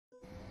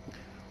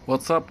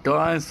What's up,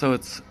 guys? So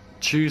it's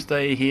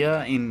Tuesday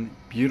here in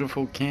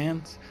beautiful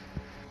Cairns.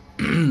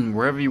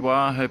 Wherever you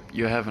are, hope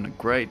you're having a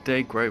great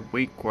day, great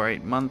week,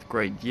 great month,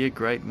 great year,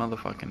 great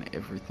motherfucking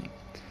everything.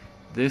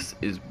 This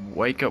is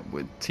Wake Up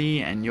with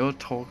T, and you're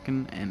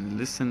talking and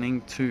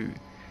listening to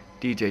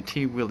DJ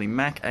T Willie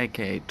Mac,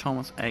 aka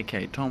Thomas,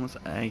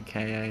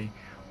 aka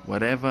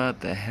whatever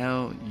the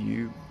hell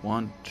you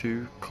want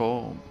to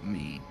call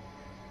me.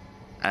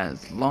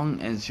 As long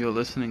as you're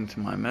listening to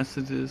my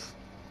messages,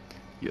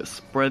 you're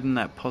spreading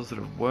that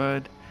positive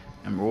word,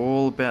 and we're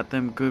all about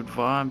them good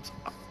vibes,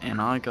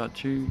 and I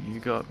got you, you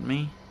got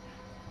me.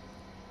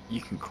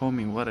 You can call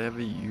me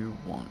whatever you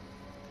want.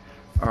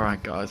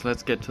 Alright guys,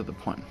 let's get to the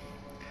point.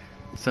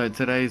 So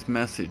today's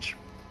message,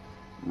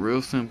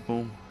 real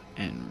simple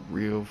and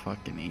real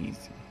fucking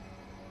easy.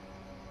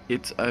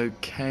 It's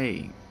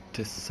okay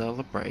to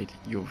celebrate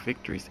your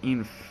victories.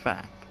 In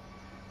fact,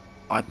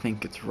 I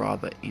think it's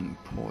rather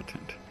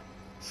important.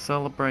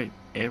 Celebrate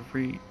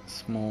every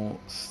small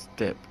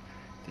step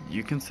that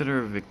you consider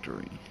a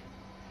victory.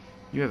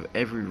 You have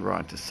every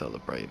right to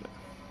celebrate it.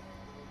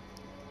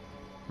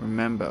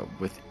 Remember,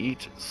 with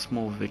each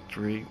small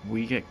victory,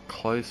 we get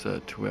closer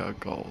to our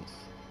goals.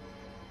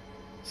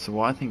 So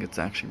I think it's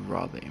actually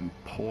rather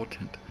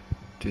important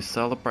to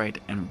celebrate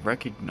and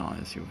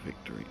recognize your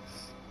victories,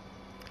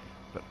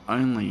 but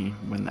only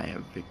when they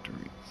are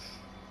victories.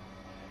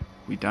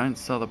 We don't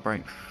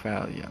celebrate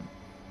failure.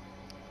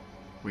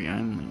 We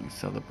only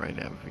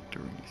celebrate our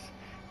victories.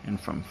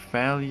 And from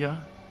failure,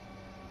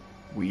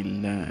 we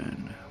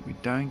learn. We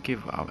don't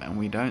give up, and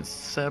we don't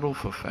settle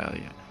for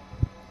failure.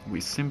 We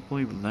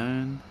simply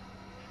learn,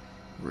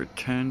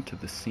 return to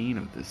the scene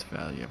of this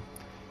failure,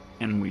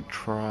 and we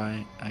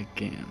try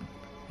again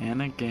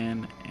and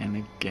again and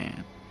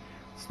again.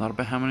 It's not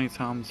about how many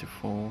times you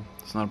fall.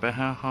 It's not about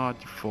how hard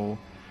you fall.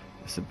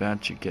 It's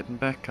about you getting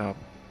back up,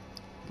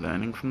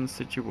 learning from the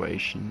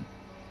situation,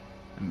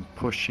 and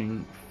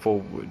pushing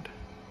forward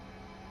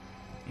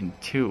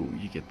until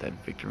you get that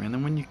victory. And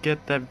then when you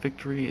get that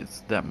victory, it's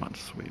that much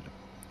sweeter,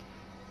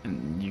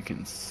 and you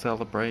can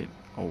celebrate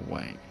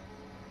away.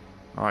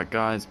 Alright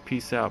guys,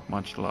 peace out,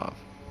 much love.